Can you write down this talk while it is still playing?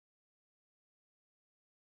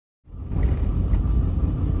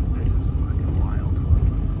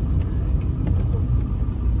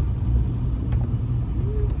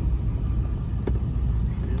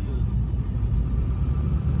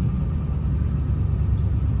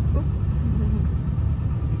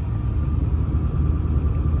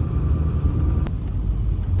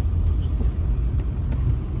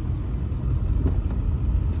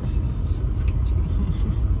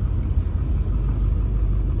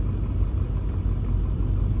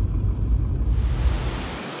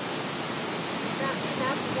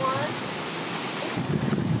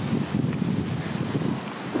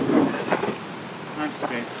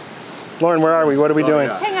snake. Lauren, where are we? What are we doing?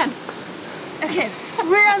 Yeah. Hang on. Okay,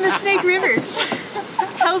 we're on the Snake River.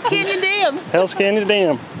 Hell's Canyon Dam. Hell's Canyon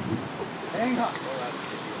Dam. Hang on.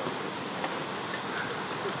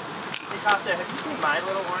 Hey Costa, have you seen my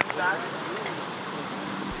little orange dot?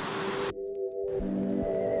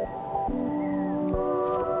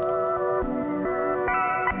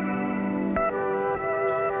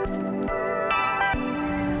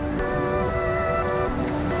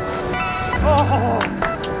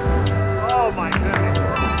 Oh my goodness.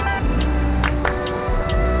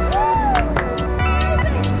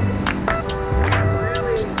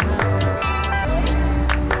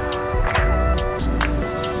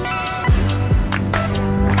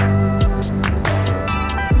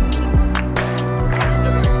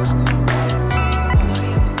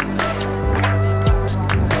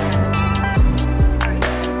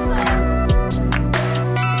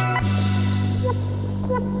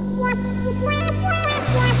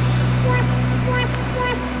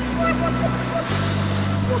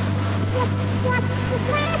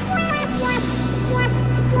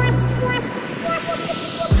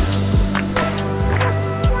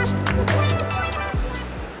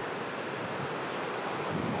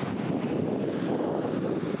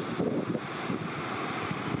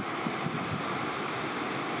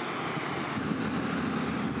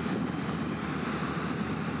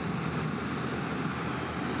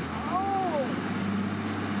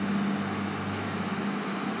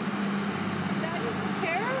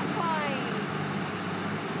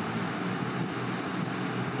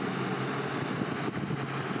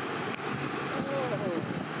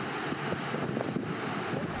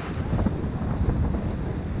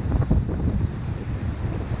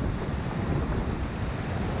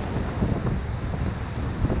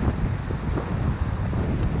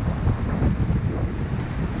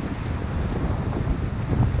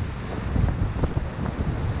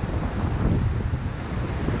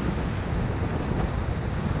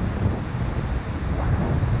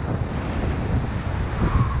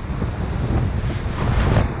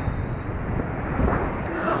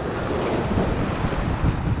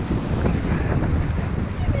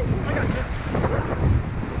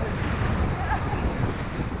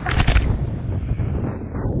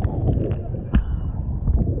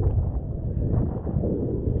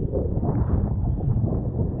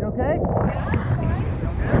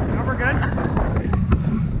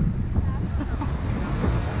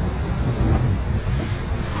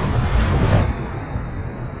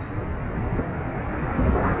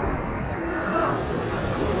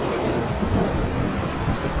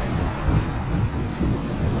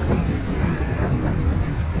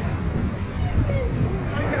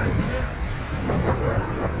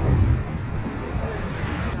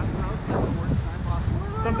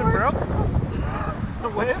 Something broke? The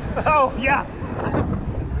wave? Oh, yeah.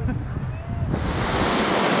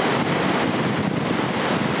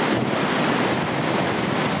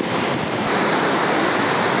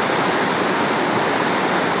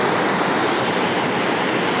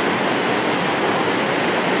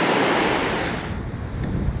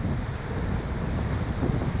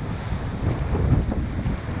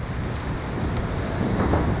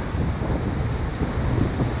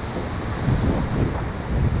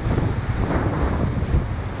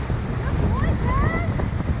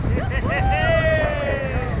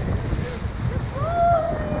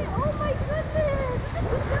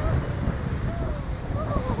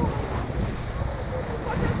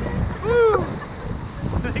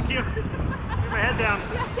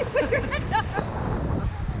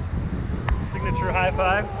 Signature high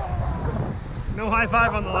five. No high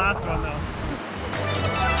five on the last one though.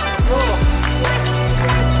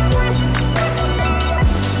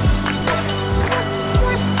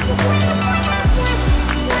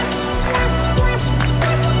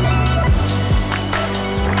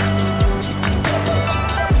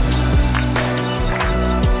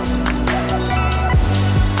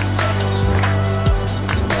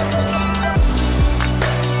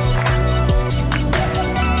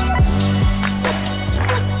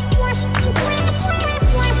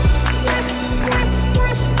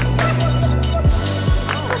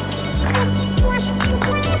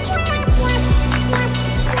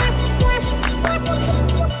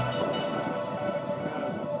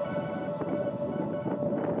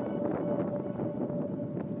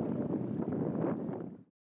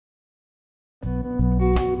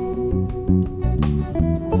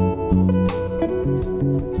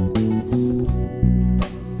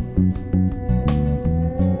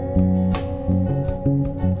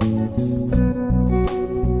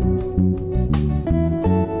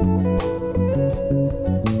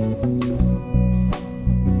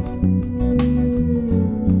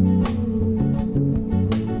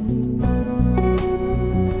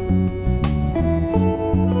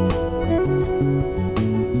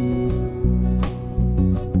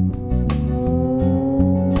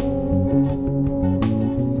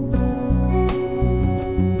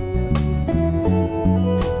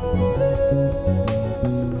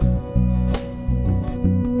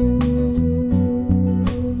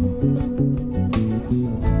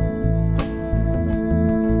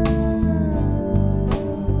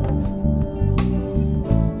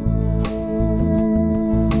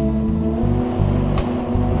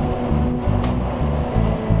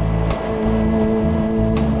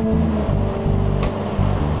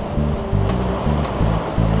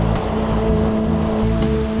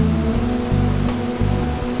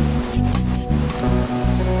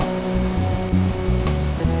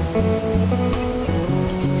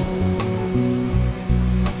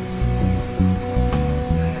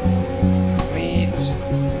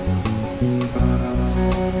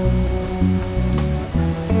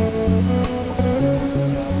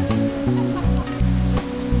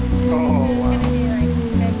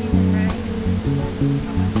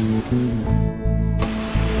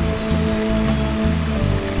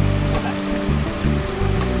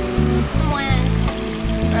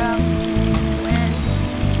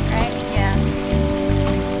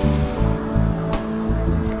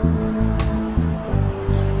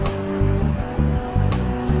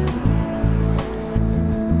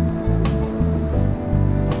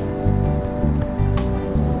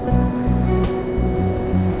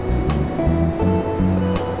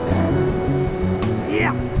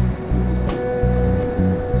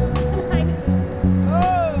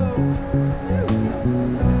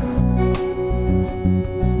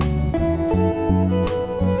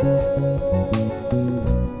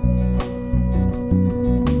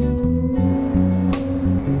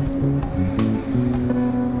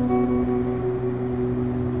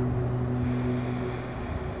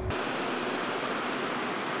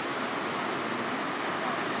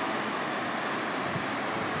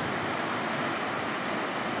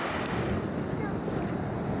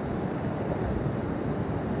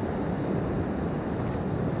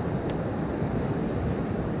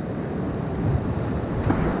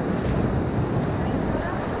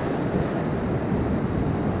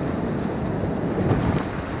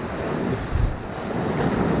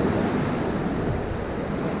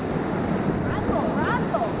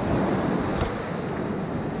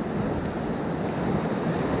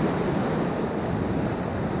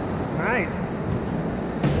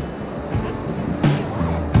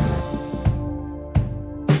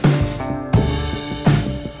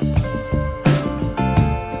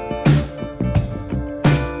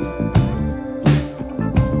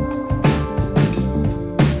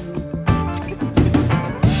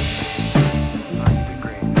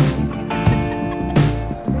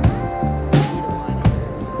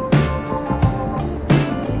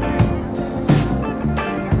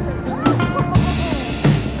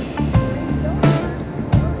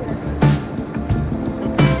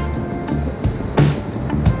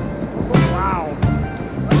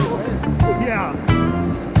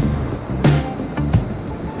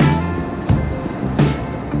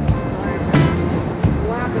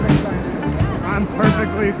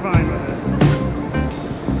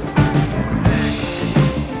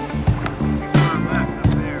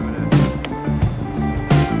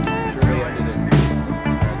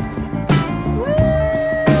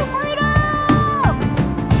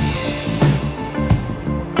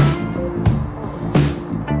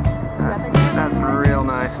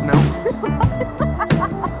 Yes, no.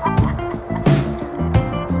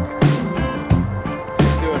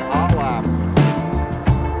 He's doing hot laps.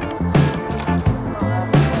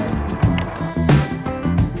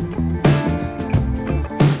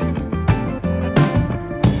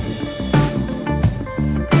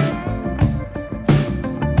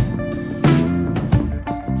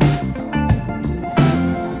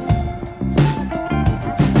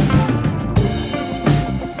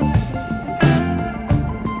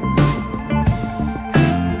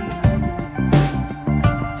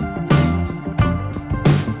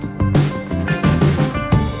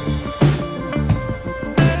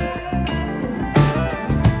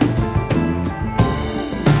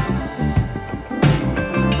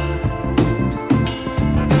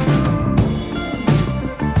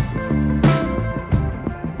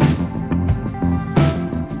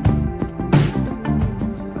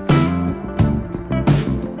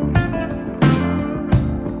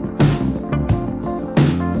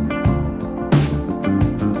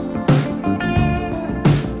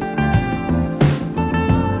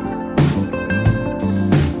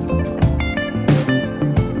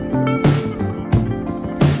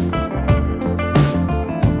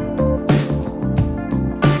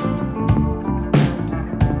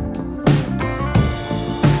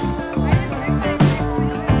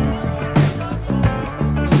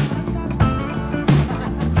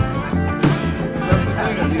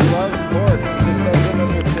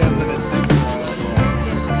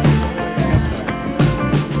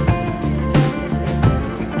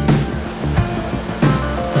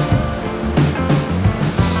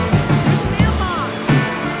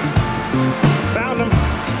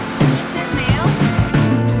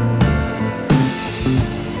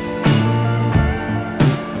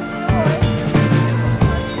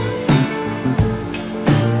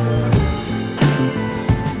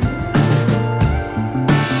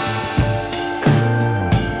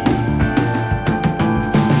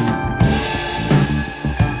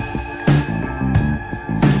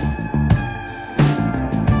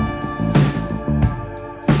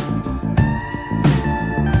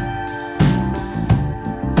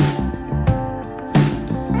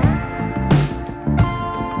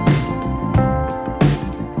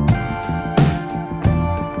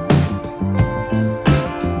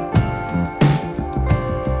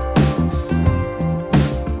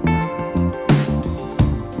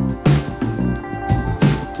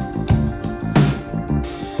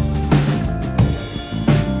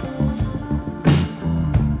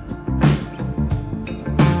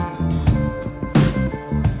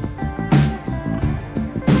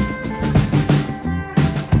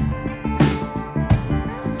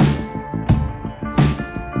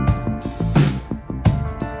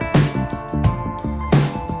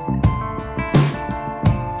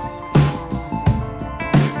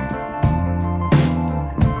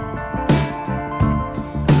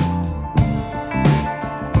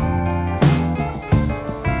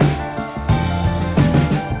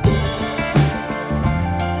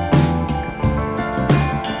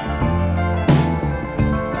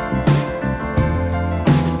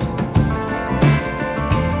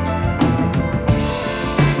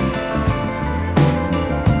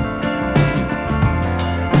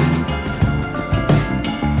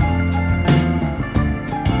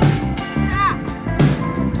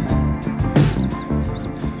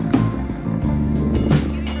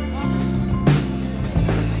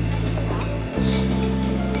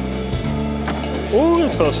 Oh,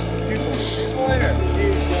 that's close.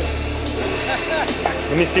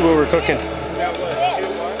 Let me see what we're cooking.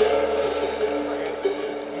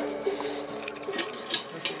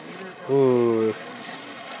 Ooh,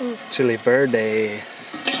 chili verde,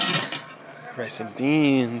 rice and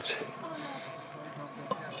beans.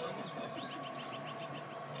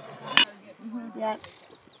 Yeah.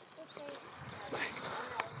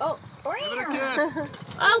 Oh,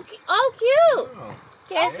 oh, cute!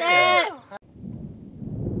 Kiss it!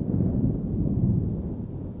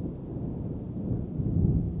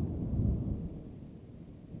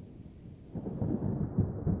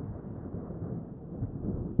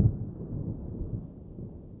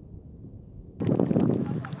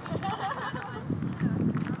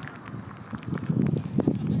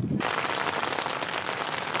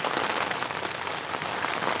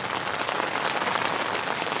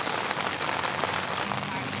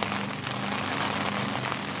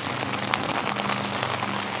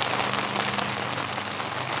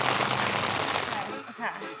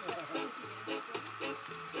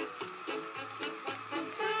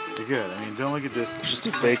 You're good. I mean, don't look at this. Just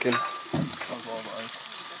a bacon. One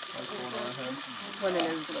of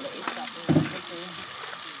those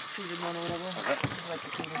little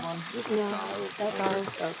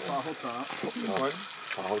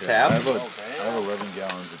Tab? I have 11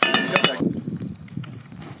 gallons of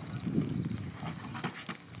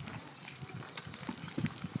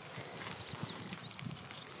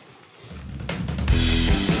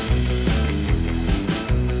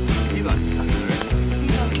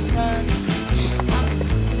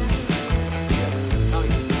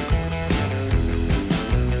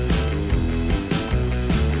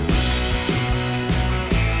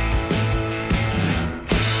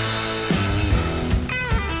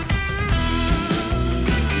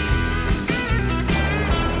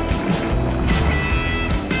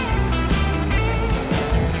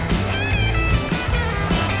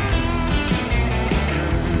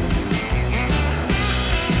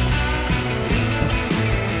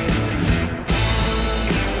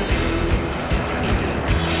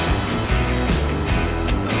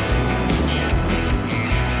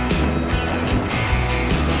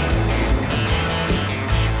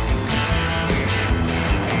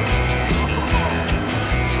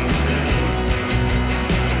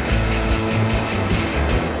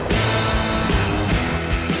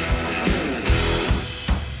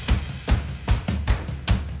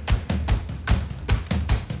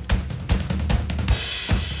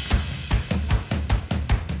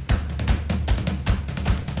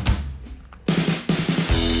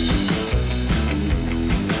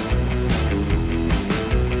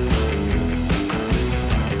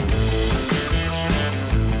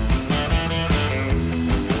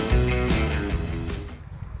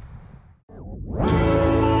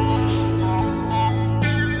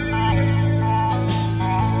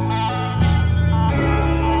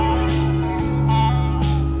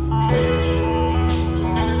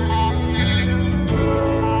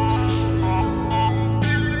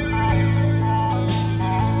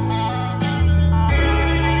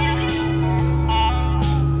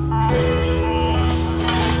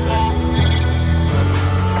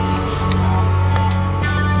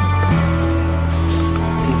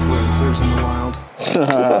influencers in the wild.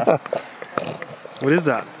 What is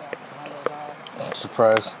that?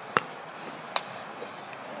 Surprise.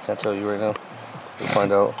 Can't tell you right now. We'll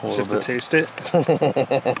find out a little Just to bit. taste it.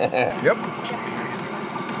 Yep.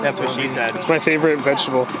 That's what she said. It's my favorite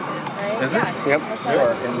vegetable. Is it? Yep. You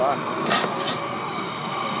are in luck.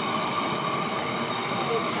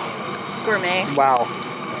 Gourmet. Wow.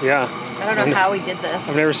 Yeah. I don't know how we did this.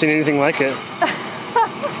 I've never seen anything like it.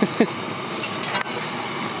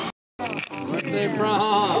 Birthday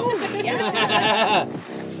prom!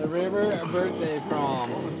 The river birthday prom.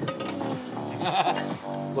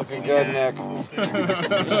 Looking good, Nick.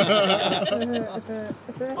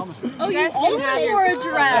 Oh, you guys also wore a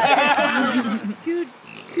dress. two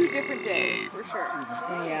different days, for sure.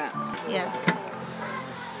 Yeah. Yeah.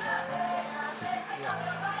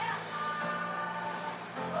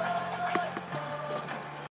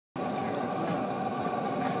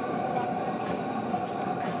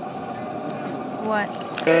 What?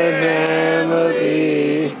 Emily,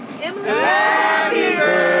 happy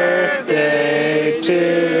birthday to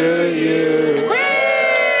you.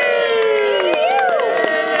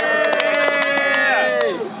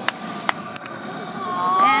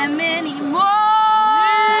 And many more!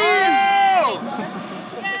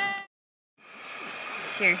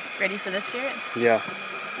 Here, ready for this, Garrett? Yeah.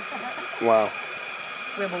 Wow.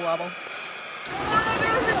 Wibble wobble.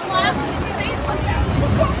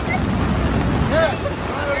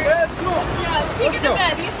 Let's go.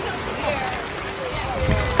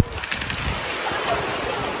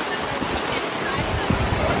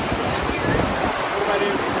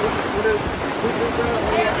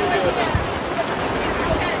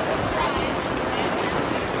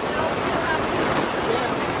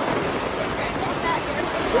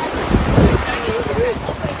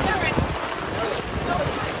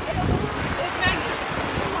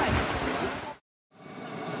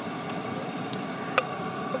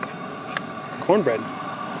 Cornbread.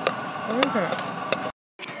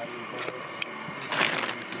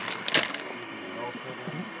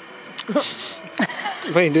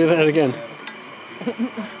 Wait, do that again.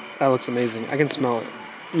 That looks amazing. I can smell it.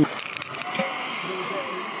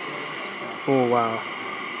 Oh, wow.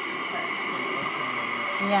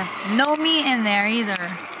 Yeah. No meat in there either.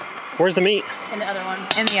 Where's the meat? In the other one.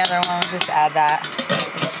 In the other one, just add that.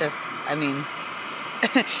 It's just, I mean,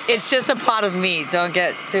 it's just a pot of meat. Don't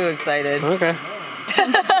get too excited. Okay.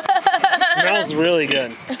 Smells really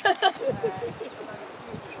good. And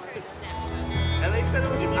they said it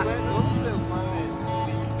was what was the one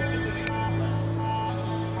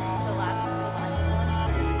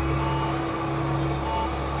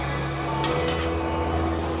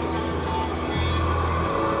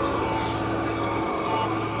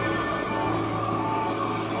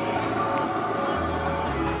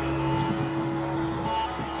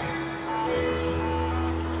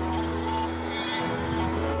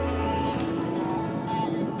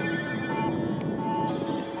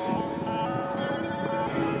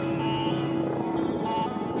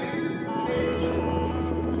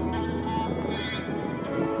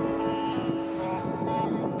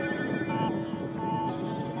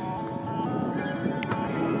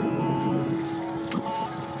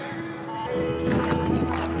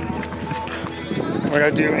We're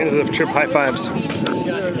gonna do end of the trip high fives. Oh,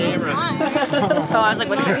 I was like,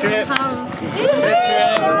 what's the trip?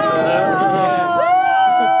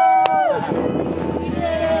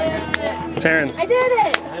 Taryn. I did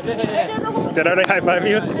it! Did I already high five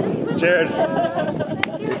you? Jared.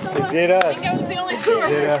 Did us. That was the only trip.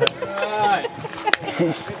 Did us.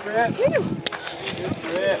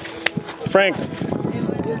 Frank.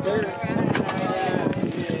 Yes, sir.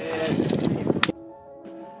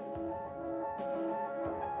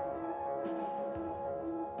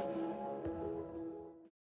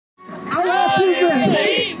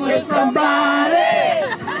 With somebody,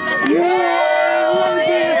 yeah, I wanna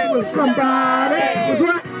dance with somebody,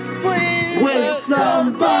 with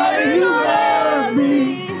somebody who loves me.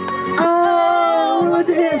 Oh, I wanna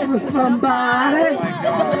dance with somebody,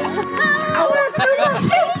 I wanna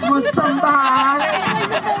dance with somebody.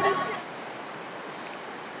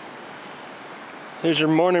 Here's your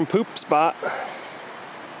morning poop spot.